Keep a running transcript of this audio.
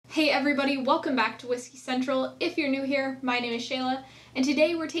Hey everybody, welcome back to Whiskey Central. If you're new here, my name is Shayla, and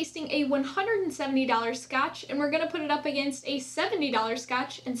today we're tasting a $170 scotch, and we're going to put it up against a $70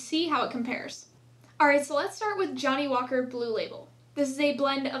 scotch and see how it compares. Alright, so let's start with Johnnie Walker Blue Label. This is a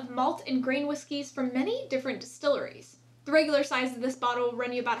blend of malt and grain whiskeys from many different distilleries. The regular size of this bottle will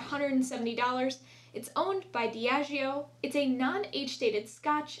run you about $170. It's owned by Diageo, it's a non-age dated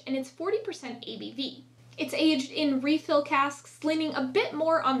scotch, and it's 40% ABV. It's aged in refill casks, leaning a bit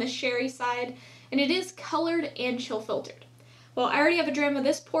more on the sherry side, and it is colored and chill filtered. Well, I already have a dram of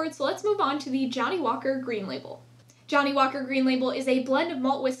this poured, so let's move on to the Johnnie Walker Green Label. Johnnie Walker Green Label is a blend of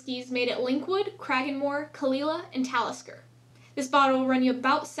malt whiskeys made at Linkwood, Cragganmore, Kalila, and Talisker. This bottle will run you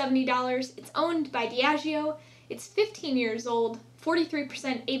about $70. It's owned by Diageo, it's 15 years old, 43%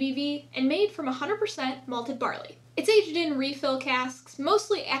 ABV, and made from 100% malted barley. It's aged in refill casks,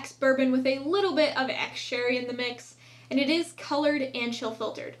 mostly ex-bourbon with a little bit of ex-sherry in the mix, and it is colored and chill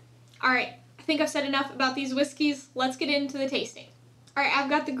filtered. Alright, I think I've said enough about these whiskeys. Let's get into the tasting. Alright, I've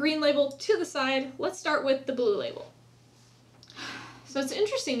got the green label to the side. Let's start with the blue label. So it's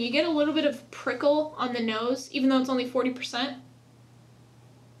interesting, you get a little bit of prickle on the nose, even though it's only 40%.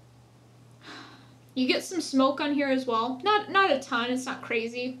 You get some smoke on here as well. Not a ton, it's not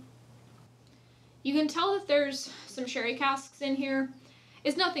crazy. You can tell that there's some sherry casks in here.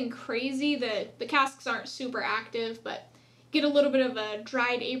 It's nothing crazy, the casks aren't super active, but you get a little bit of a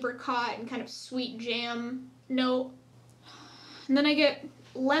dried apricot and kind of sweet jam note. And then I get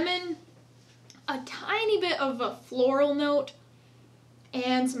lemon, a tiny bit of a floral note,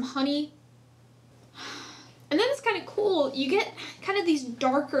 and some honey. And then it's kind of cool, you get kind of these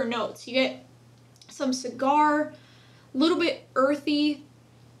darker notes. You get some cigar, a little bit earthy.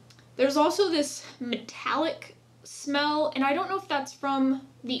 There's also this metallic smell, and I don't know if that's from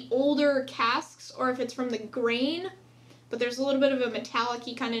the older casks or if it's from the grain, but there's a little bit of a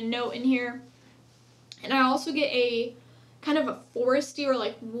metallic-y kind of note in here. And I also get a kind of a foresty or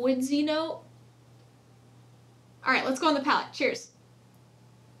like woodsy note. Alright, let's go on the palate. Cheers.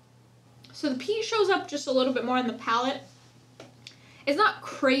 So the peat shows up just a little bit more on the palate. It's not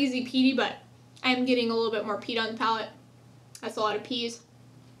crazy peaty, but I'm getting a little bit more peat on the palate. That's a lot of peas.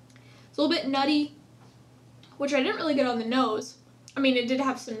 It's a little bit nutty, which I didn't really get on the nose. I mean, it did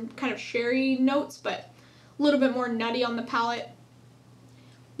have some kind of sherry notes, but a little bit more nutty on the palate.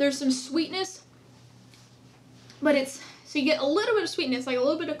 There's some sweetness, but so you get a little bit of sweetness, like a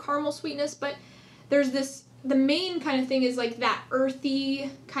little bit of caramel sweetness, but there's the main kind of thing is like that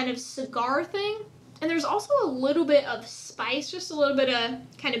earthy kind of cigar thing. And there's also a little bit of spice, just a little bit of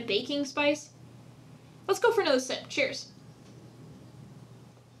kind of baking spice. Let's go for another sip. Cheers.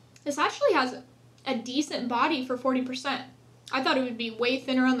 This actually has a decent body for 40%. I thought it would be way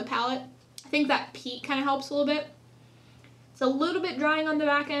thinner on the palate. I think that peat kind of helps a little bit. It's a little bit drying on the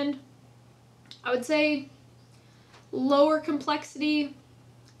back end. I would say lower complexity.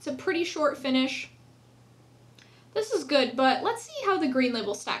 It's a pretty short finish. This is good, but let's see how the green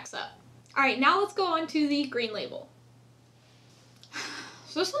label stacks up. Alright, now let's go on to the green label.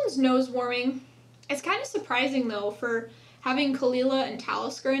 So this one's nose warming. It's kind of surprising though for having Kalila and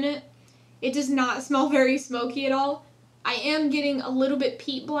Talisker in it. It does not smell very smoky at all. I am getting a little bit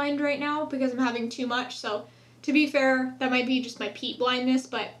peat blind right now because I'm having too much, so to be fair, that might be just my peat blindness,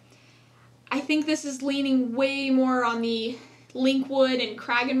 but I think this is leaning way more on the Linkwood and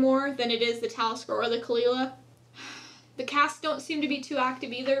Cragganmore than it is the Talisker or the Kalila. The casks don't seem to be too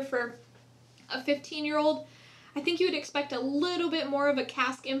active either for a 15-year-old. I think you would expect a little bit more of a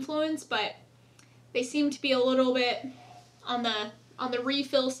cask influence, but they seem to be a little bit on the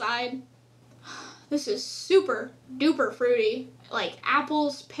refill side. This is super duper fruity, like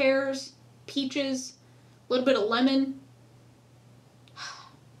apples, pears, peaches, a little bit of lemon.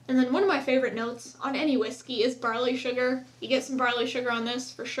 And then one of my favorite notes on any whiskey is barley sugar. You get some barley sugar on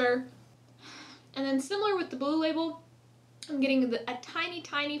this for sure. And then similar with the blue label, I'm getting a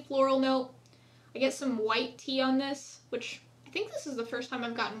tiny floral note. I get some white tea on this, which I think this is the first time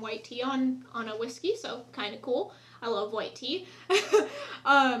I've gotten white tea on a whiskey, so kind of cool. I love white tea.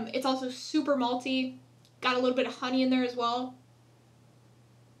 It's also super malty. Got a little bit of honey in there as well.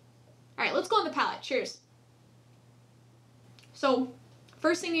 Alright, let's go on the palate. Cheers. So,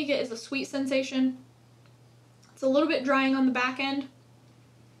 first thing you get is a sweet sensation. It's a little bit drying on the back end.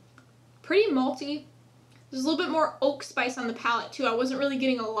 Pretty malty. There's a little bit more oak spice on the palate too. I wasn't really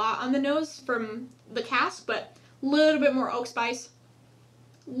getting a lot on the nose from the cask, but a little bit more oak spice.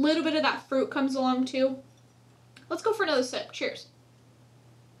 A little bit of that fruit comes along too. Let's go for another sip. Cheers.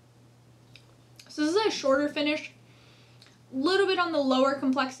 So this is a shorter finish. A little bit on the lower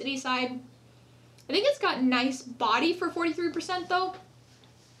complexity side. I think it's got nice body for 43% though.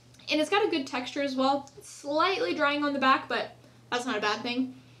 And it's got a good texture as well. It's slightly drying on the back, but that's not a bad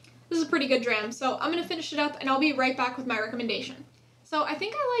thing. This is a pretty good dram, so I'm going to finish it up and I'll be right back with my recommendation. So I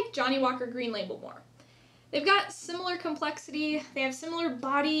think I like Johnnie Walker Green Label more. They've got similar complexity, they have similar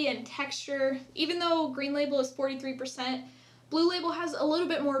body and texture. Even though Green Label is 43%, Blue Label has a little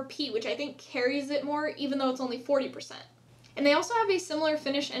bit more peat, which I think carries it more, even though it's only 40%. And they also have a similar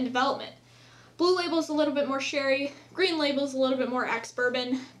finish and development. Blue Label is a little bit more sherry, Green Label is a little bit more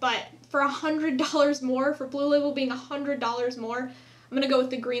ex-bourbon, but for $100 more, for Blue Label being $100 more, I'm going to go with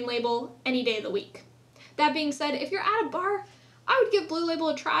the Green Label any day of the week. That being said, if you're at a bar, I would give Blue Label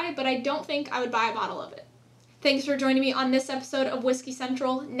a try, but I don't think I would buy a bottle of it. Thanks for joining me on this episode of Whiskey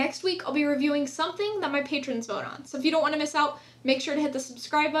Central. Next week, I'll be reviewing something that my patrons vote on. So if you don't want to miss out, make sure to hit the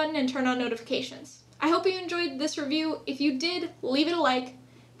subscribe button and turn on notifications. I hope you enjoyed this review. If you did, leave it a like.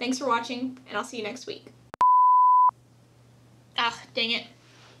 Thanks for watching, and I'll see you next week. Ah, dang it.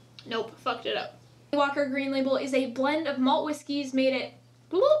 Nope, fucked it up. Walker Green Label is a blend of malt whiskeys made at...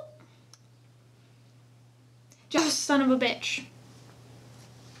 Bloop. Just son of a bitch.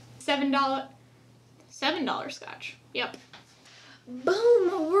 $7 scotch. Yep.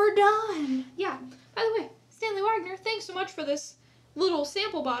 Boom, we're done. Yeah, by the way, Stanley Wagner, thanks so much for this little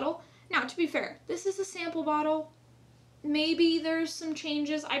sample bottle. Now, to be fair, this is a sample bottle. Maybe there's some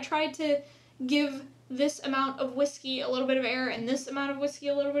changes. I tried to give this amount of whiskey a little bit of air and this amount of whiskey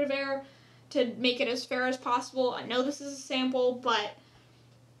a little bit of air to make it as fair as possible. I know this is a sample, but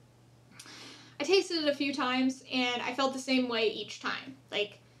I tasted it a few times and I felt the same way each time.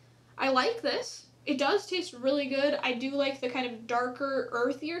 Like, I like this. It does taste really good. I do like the kind of darker,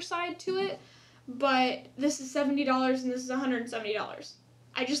 earthier side to it, but this is $70 and this is $170.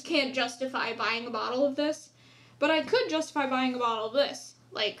 I just can't justify buying a bottle of this, but I could justify buying a bottle of this.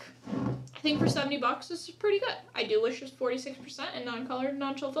 Like, I think for $70, this is pretty good. I do wish it was 46% and non-colored,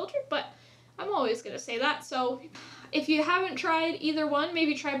 non-chill filtered, but I'm always going to say that. So if you haven't tried either one,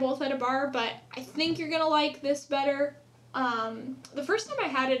 maybe try both at a bar, but I think you're going to like this better. The first time I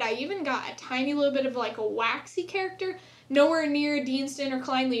had it, I even got a tiny little bit of like a waxy character, nowhere near Deanston or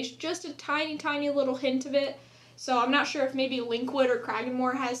Kleinleash, just a tiny, tiny little hint of it. So I'm not sure if maybe Linkwood or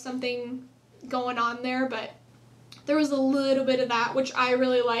Cragganmore has something going on there, but there was a little bit of that, which I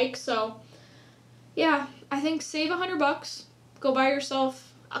really like. So yeah, I think save $100, go buy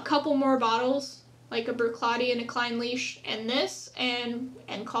yourself a couple more bottles, like a Bruichladdich and a Kleinleash and this, and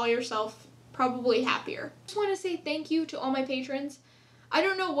call yourself probably happier. I just want to say thank you to all my patrons. I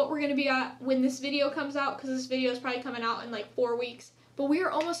don't know what we're going to be at when this video comes out, because this video is probably coming out in like 4 weeks, but we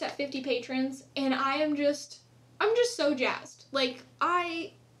are almost at 50 patrons, and I'm just so jazzed. Like,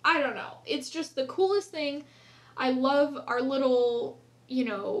 I don't know. It's just the coolest thing. I love our little, you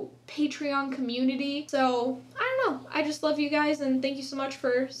know, Patreon community. So, I don't know. I just love you guys, and thank you so much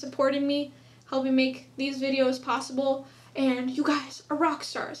for supporting me, helping make these videos possible. And you guys are rock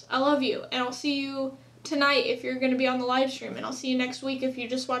stars. I love you. And I'll see you tonight if you're going to be on the live stream. And I'll see you next week if you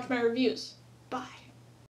just watch my reviews. Bye.